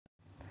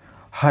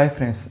Hi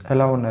friends,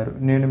 ఎలా ఉన్నారు?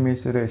 నేను మీ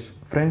సురేష్.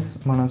 ఫ్రెండ్స్,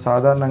 మనం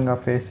సాధారణంగా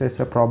ఫేస్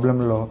చేసే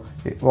ప్రాబ్లంలో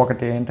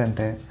ఒకటి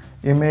ఏంటంటే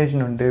ఇమేజ్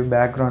నుండి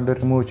బ్యాక్గ్రౌండ్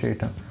రిమూవ్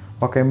చేయటం.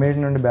 ఒక ఇమేజ్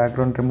నుండి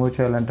బ్యాక్గ్రౌండ్ రిమూవ్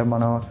చేయాలంటే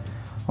మనం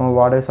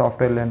వాడే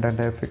సాఫ్ట్వేర్లు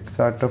ఏంటంటే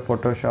పిక్సార్ట్,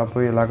 ఫోటోషాప్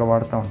ఇలాగ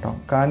వాడుతూ ఉంటాం.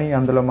 కానీ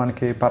అందులో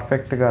మనకి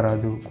పర్ఫెక్ట్గా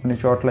రాదు, కొన్ని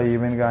చోట్ల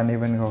ఈవెన్గా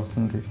అన్ఈవెన్గా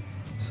వస్తుంది.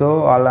 సో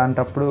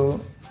అలాంటప్పుడు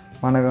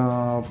మన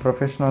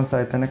ప్రొఫెషనల్స్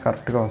అయితేనే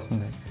కరెక్ట్గా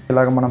వస్తుంది.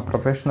 ఇలాగ మనం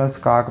ప్రొఫెషనల్స్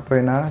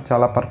కాకపోయినా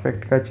చాలా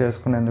పర్ఫెక్ట్గా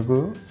చేసుకునేందుకు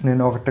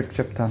నేను ఒక ట్రిక్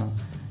చెప్తాను.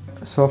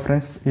 సో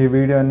ఫ్రెండ్స్, ఈ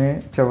వీడియోని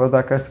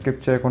చివరిదాకా స్కిప్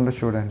చేయకుండా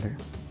చూడండి.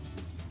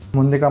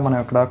 ముందుగా మనం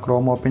ఇక్కడ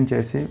క్రోమ్ ఓపెన్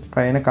చేసి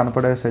పైన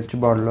కనపడే సెర్చ్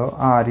బార్లో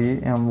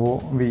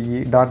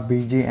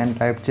REMOVE.bg అని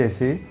టైప్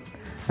చేసి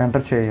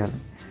ఎంటర్ చేయాలి.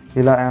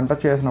 ఇలా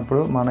ఎంటర్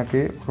చేసినప్పుడు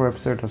మనకి ఒక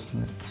వెబ్సైట్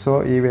వస్తుంది. సో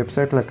ఈ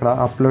వెబ్సైట్లో ఇక్కడ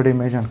అప్లోడ్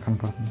ఇమేజ్ అని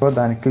కనపడుతుంది. సో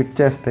దాన్ని క్లిక్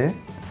చేస్తే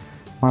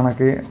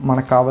మనకు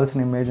కావాల్సిన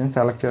ఇమేజ్ని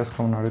సెలెక్ట్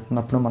చేసుకోమని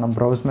అడుగుతున్నప్పుడు మనం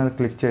బ్రౌజ్ మీద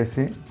క్లిక్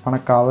చేసి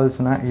మనకు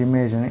కావాల్సిన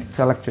ఇమేజ్ని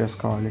సెలెక్ట్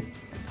చేసుకోవాలి.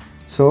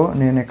 సో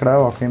నేను ఇక్కడ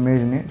ఒక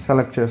ఇమేజ్ని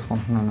సెలెక్ట్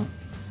చేసుకుంటున్నాను.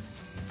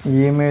 ఈ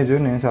ఇమేజ్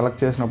నేను సెలెక్ట్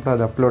చేసినప్పుడు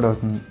అది అప్లోడ్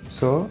అవుతుంది.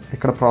 సో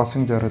ఇక్కడ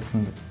ప్రాసెసింగ్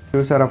జరుగుతుంది.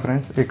 చూసారా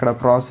ఫ్రెండ్స్, ఇక్కడ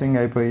ప్రాసెసింగ్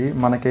అయిపోయి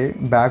మనకి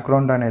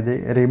బ్యాక్గ్రౌండ్ అనేది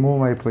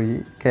రిమూవ్ అయిపోయి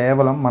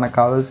కేవలం మనకు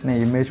కావాల్సిన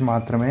ఇమేజ్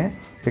మాత్రమే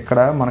ఇక్కడ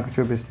మనకు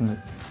చూపిస్తుంది.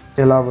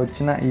 ఇలా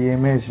వచ్చిన ఈ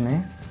ఇమేజ్ని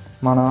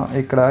మనం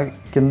ఇక్కడ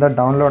కింద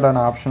డౌన్లోడ్ అనే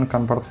ఆప్షన్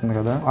కనపడుతుంది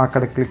కదా,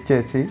 అక్కడ క్లిక్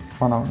చేసి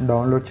మనం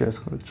డౌన్లోడ్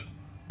చేసుకోవచ్చు.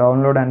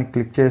 డౌన్లోడ్ అని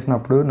క్లిక్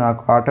చేసినప్పుడు నాకు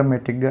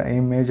ఆటోమేటిక్గా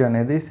ఇమేజ్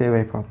అనేది సేవ్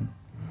అయిపోతుంది.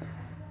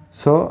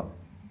 సో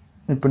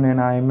ఇప్పుడు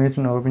నేను ఆ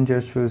ఇమేజ్ని ఓపెన్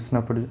చేసి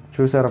చూసినప్పుడు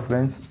చూసారా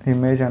ఫ్రెండ్స్,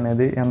 ఇమేజ్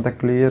అనేది ఎంత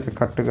క్లియర్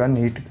కట్గా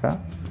నీట్గా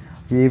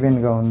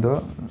ఈవెన్గా ఉందో.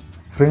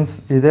 ఫ్రెండ్స్,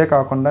 ఇదే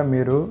కాకుండా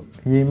మీరు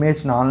ఈ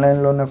ఇమేజ్ని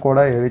ఆన్లైన్లోనే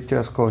కూడా ఎడిట్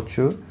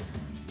చేసుకోవచ్చు.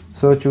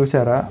 సో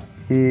చూసారా,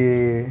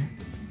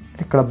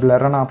 ఇక్కడ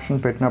బ్లర్ అనే ఆప్షన్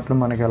పెట్టినప్పుడు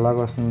మనకి ఎలాగ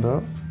వస్తుందో,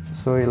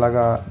 సో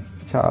ఇలాగా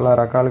చాలా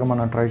రకాలుగా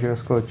మనం ట్రై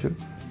చేసుకోవచ్చు.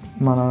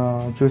 మనం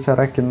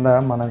చూసారా కింద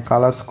మనం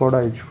కలర్స్ కూడా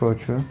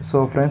ఇచ్చుకోవచ్చు. సో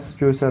ఫ్రెండ్స్,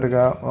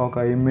 చూసారుగా ఒక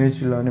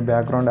ఇమేజ్లోని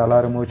బ్యాక్గ్రౌండ్ ఎలా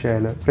రిమూవ్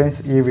చేయాలి. ఫ్రెండ్స్,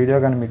 ఈ వీడియో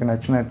కానీ మీకు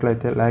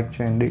నచ్చినట్లయితే లైక్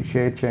చేయండి,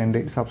 షేర్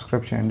చేయండి,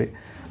 సబ్స్క్రైబ్ చేయండి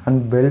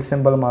అండ్ బెల్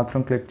సింబల్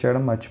మాత్రం క్లిక్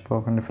చేయడం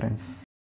మర్చిపోకండి ఫ్రెండ్స్.